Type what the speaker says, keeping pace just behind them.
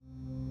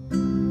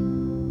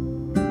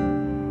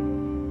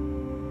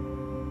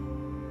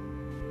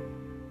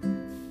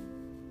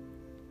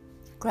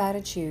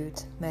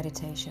Gratitude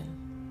meditation.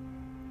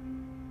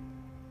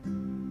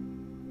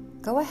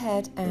 Go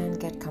ahead and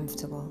get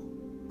comfortable,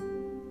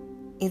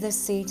 either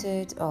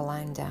seated or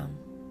lying down.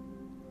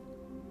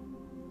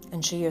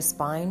 Ensure your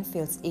spine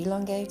feels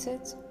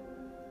elongated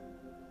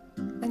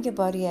and your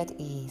body at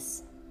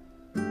ease.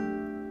 Your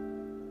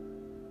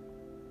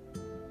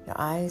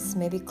eyes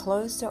may be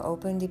closed or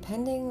open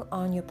depending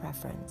on your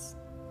preference.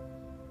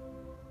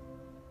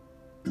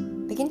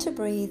 Begin to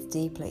breathe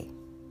deeply.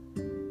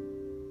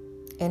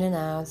 In and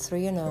out through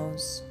your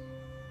nose.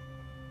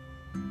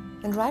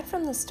 And right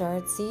from the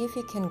start, see if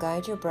you can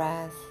guide your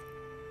breath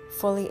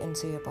fully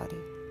into your body,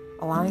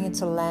 allowing it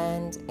to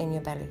land in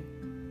your belly.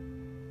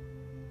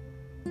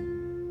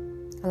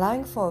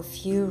 Allowing for a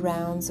few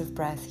rounds of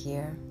breath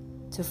here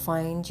to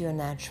find your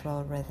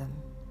natural rhythm.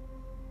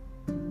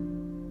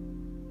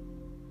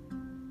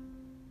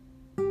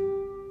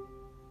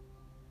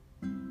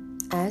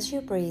 As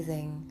your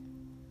breathing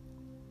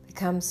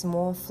becomes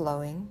more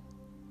flowing,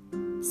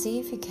 see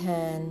if you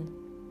can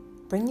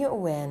bring your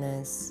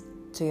awareness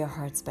to your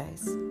heart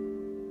space.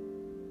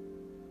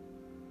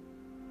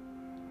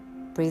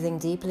 Breathing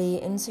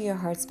deeply into your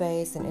heart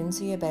space and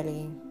into your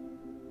belly,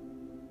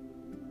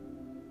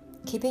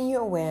 keeping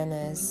your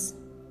awareness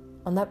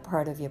on that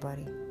part of your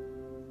body.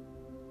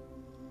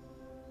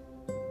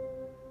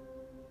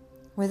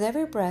 With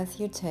every breath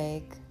you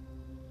take,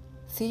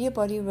 feel your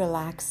body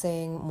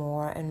relaxing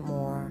more and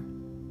more,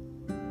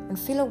 and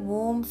feel a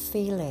warm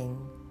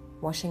feeling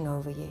washing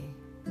over you.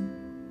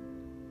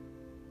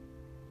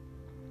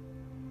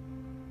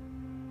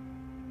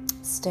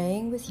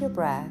 Staying with your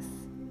breath,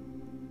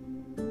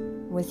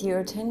 with your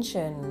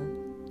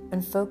attention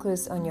and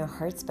focus on your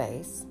heart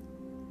space,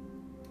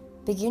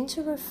 begin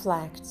to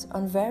reflect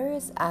on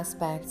various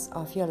aspects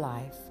of your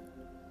life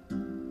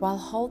while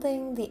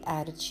holding the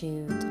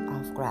attitude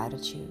of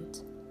gratitude.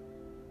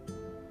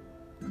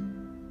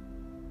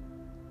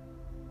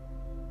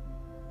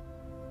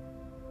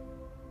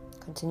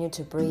 Continue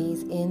to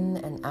breathe in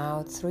and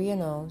out through your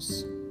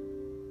nose.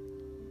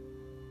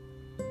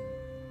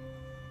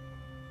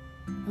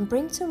 And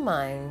bring to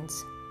mind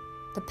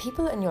the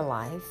people in your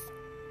life,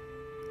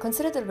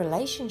 consider the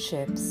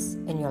relationships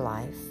in your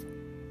life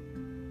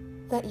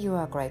that you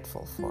are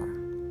grateful for.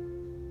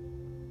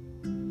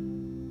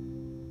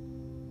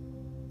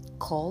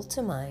 Call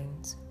to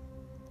mind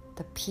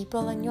the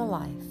people in your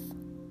life,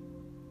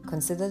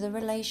 consider the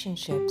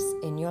relationships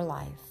in your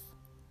life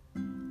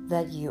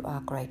that you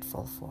are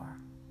grateful for.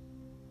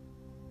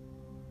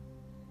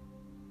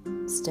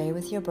 Stay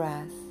with your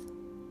breath,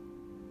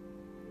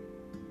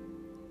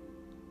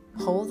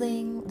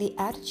 holding the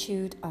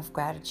attitude of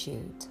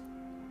gratitude.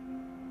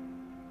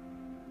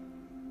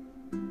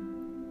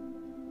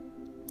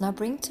 Now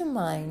bring to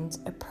mind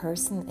a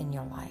person in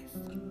your life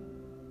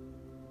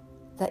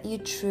that you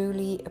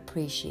truly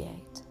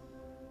appreciate,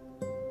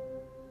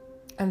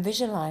 and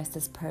visualize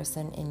this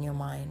person in your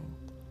mind.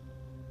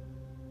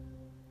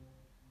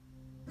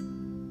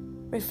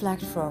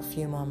 Reflect for a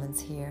few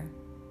moments here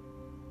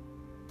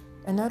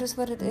and notice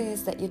what it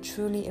is that you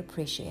truly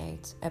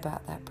appreciate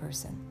about that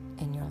person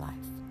in your life.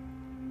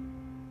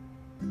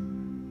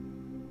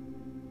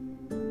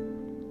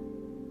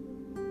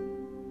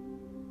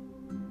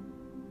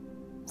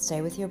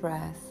 Stay with your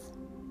breath.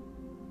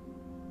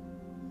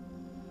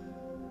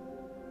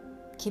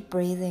 Keep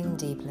breathing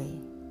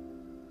deeply.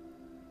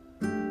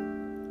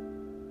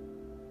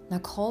 Now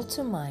call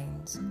to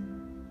mind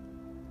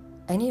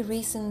any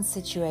recent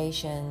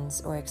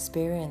situations or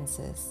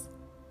experiences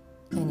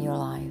in your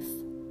life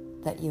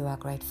that you are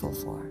grateful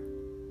for.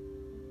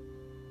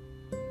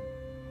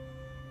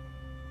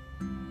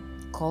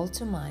 Call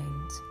to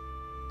mind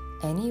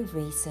any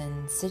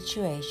recent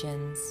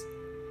situations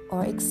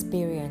or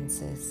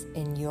experiences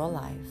in your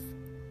life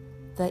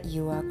that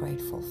you are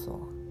grateful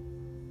for.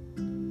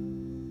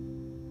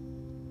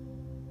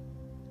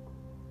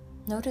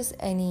 Notice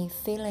any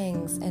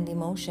feelings and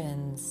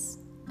emotions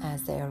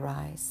as they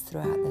arise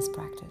throughout this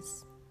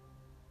practice.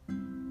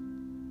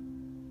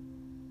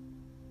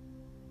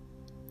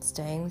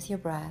 Staying with your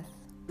breath,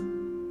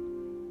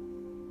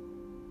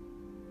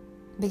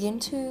 begin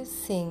to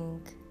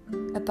think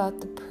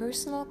about the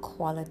personal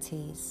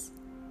qualities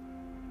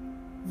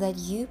that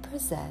you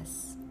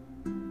possess,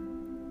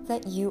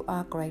 that you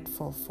are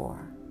grateful for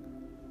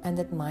and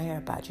admire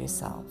about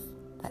yourself,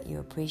 that you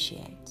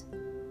appreciate.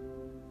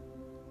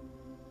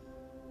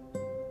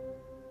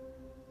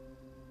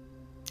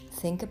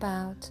 Think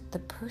about the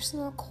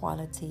personal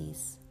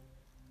qualities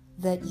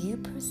that you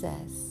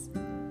possess,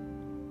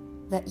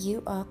 that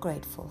you are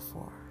grateful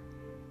for.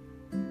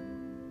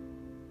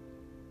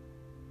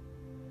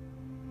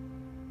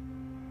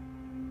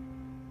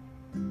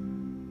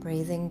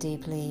 Breathing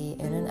deeply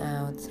in and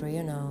out through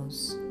your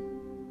nose.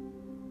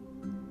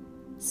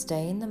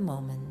 Stay in the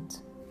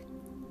moment.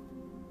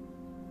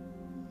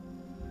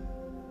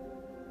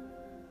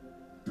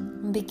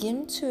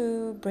 Begin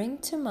to bring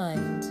to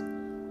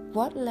mind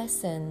what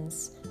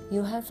lessons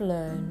you have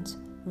learned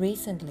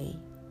recently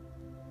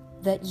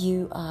that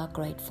you are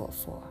grateful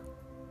for.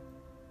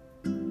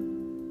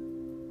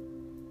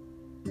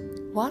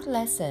 What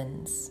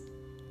lessons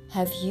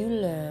have you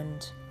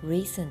learned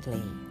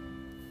recently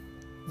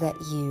that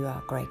you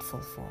are grateful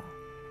for?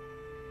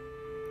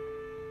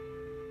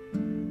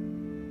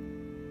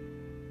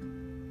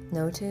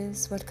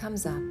 Notice what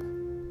comes up.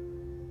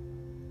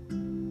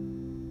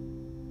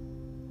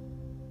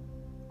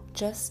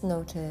 Just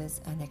notice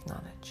and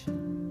acknowledge.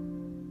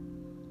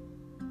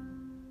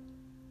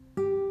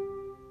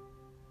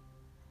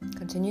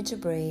 Continue to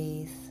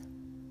breathe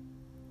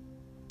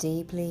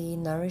deeply,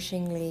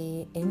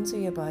 nourishingly into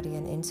your body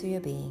and into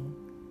your being.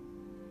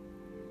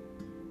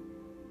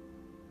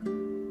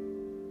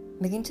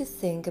 Begin to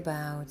think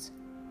about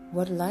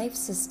what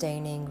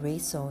life-sustaining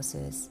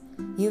resources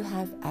you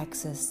have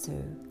access to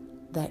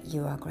that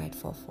you are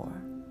grateful for.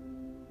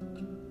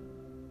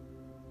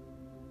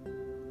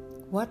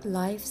 What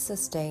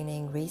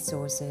life-sustaining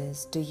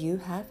resources do you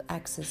have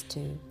access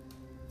to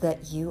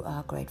that you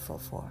are grateful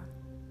for?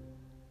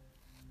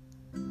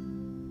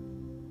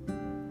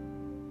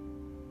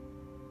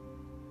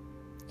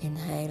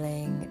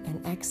 Inhaling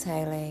and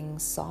exhaling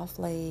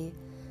softly,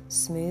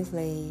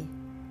 smoothly,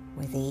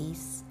 with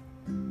ease.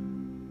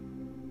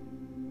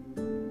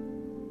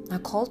 Now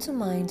call to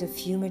mind a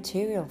few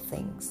material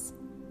things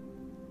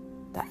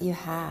that you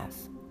have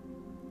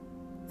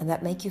and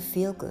that make you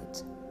feel good,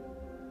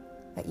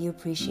 that you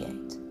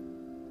appreciate.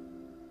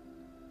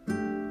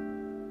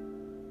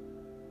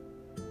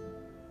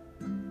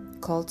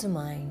 Call to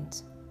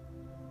mind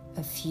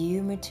a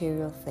few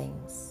material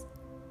things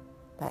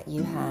that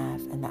you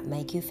have and that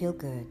make you feel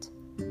good,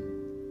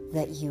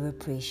 that you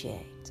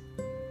appreciate.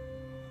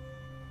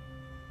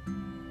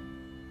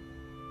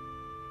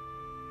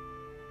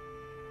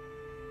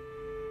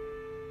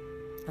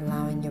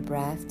 Allowing your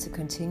breath to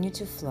continue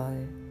to flow.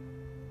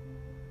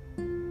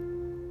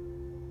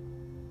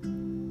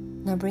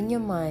 Now bring your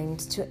mind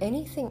to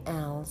anything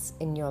else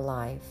in your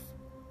life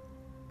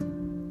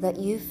that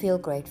you feel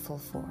grateful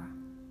for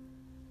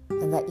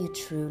and that you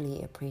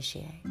truly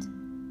appreciate.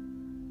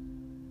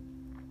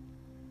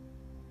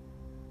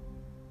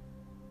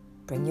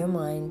 Bring your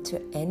mind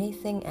to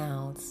anything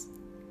else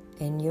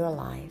in your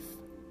life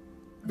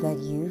that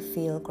you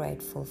feel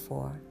grateful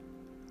for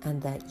and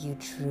that you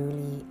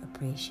truly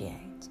appreciate.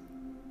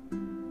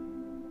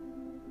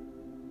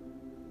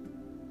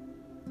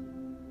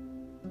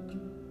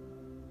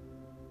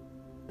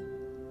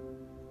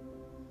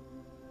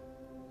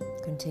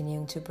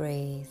 Continuing to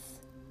breathe.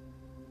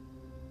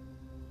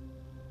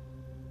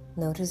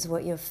 Notice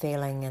what you're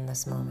feeling in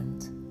this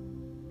moment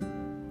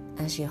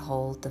as you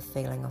hold the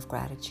feeling of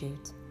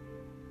gratitude.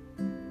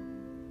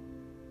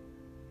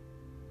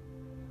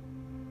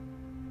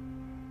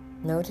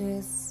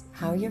 Notice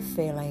how you're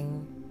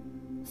feeling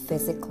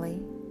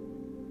physically,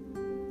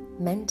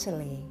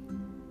 mentally,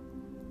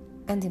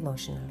 and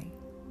emotionally.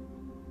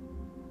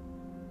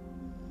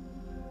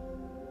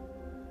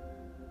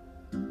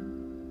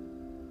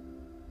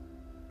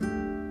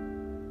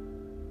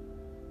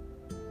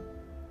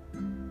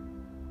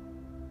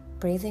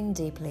 Breathing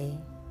deeply,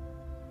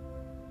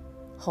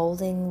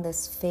 holding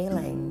this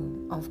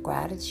feeling of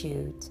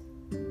gratitude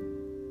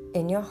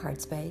in your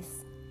heart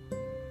space.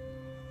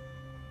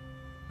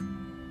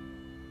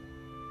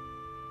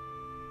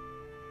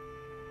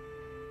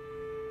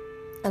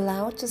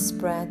 Allow it to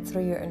spread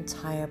through your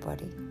entire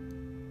body,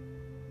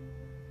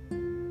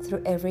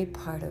 through every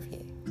part of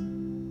you.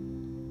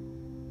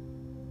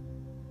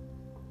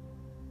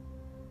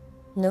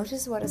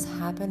 Notice what is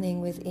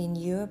happening within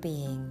your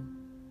being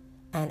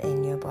and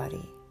in your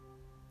body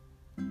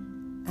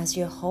as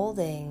you're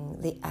holding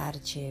the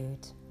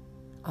attitude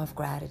of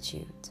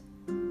gratitude.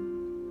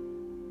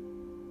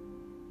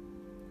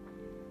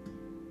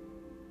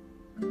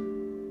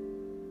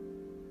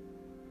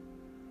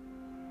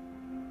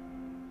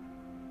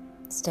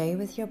 Stay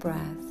with your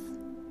breath,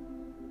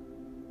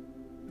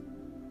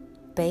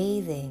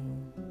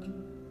 bathing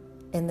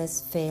in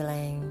this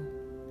feeling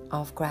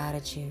of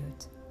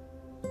gratitude.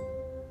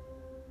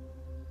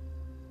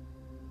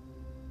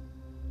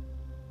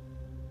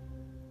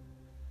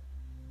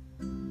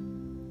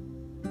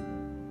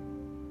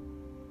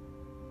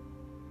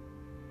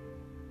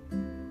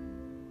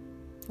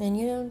 In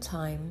your own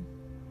time,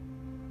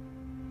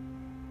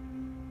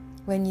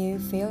 when you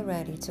feel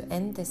ready to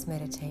end this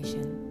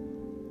meditation,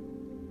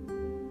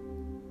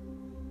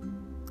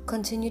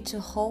 continue to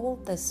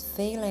hold this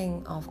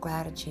feeling of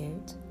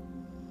gratitude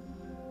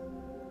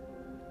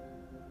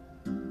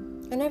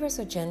and ever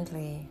so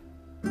gently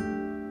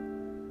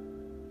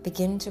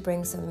begin to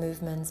bring some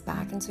movements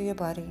back into your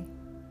body.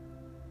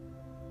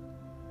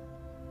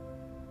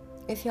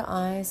 If your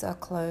eyes are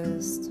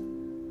closed,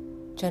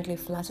 gently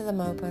flutter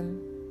them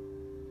open.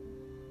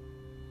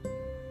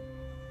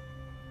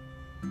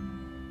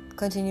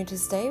 Continue to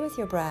stay with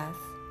your breath,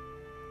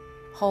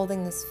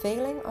 holding this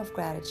feeling of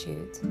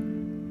gratitude.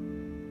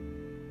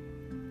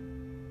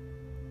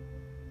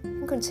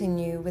 And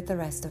continue with the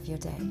rest of your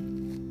day.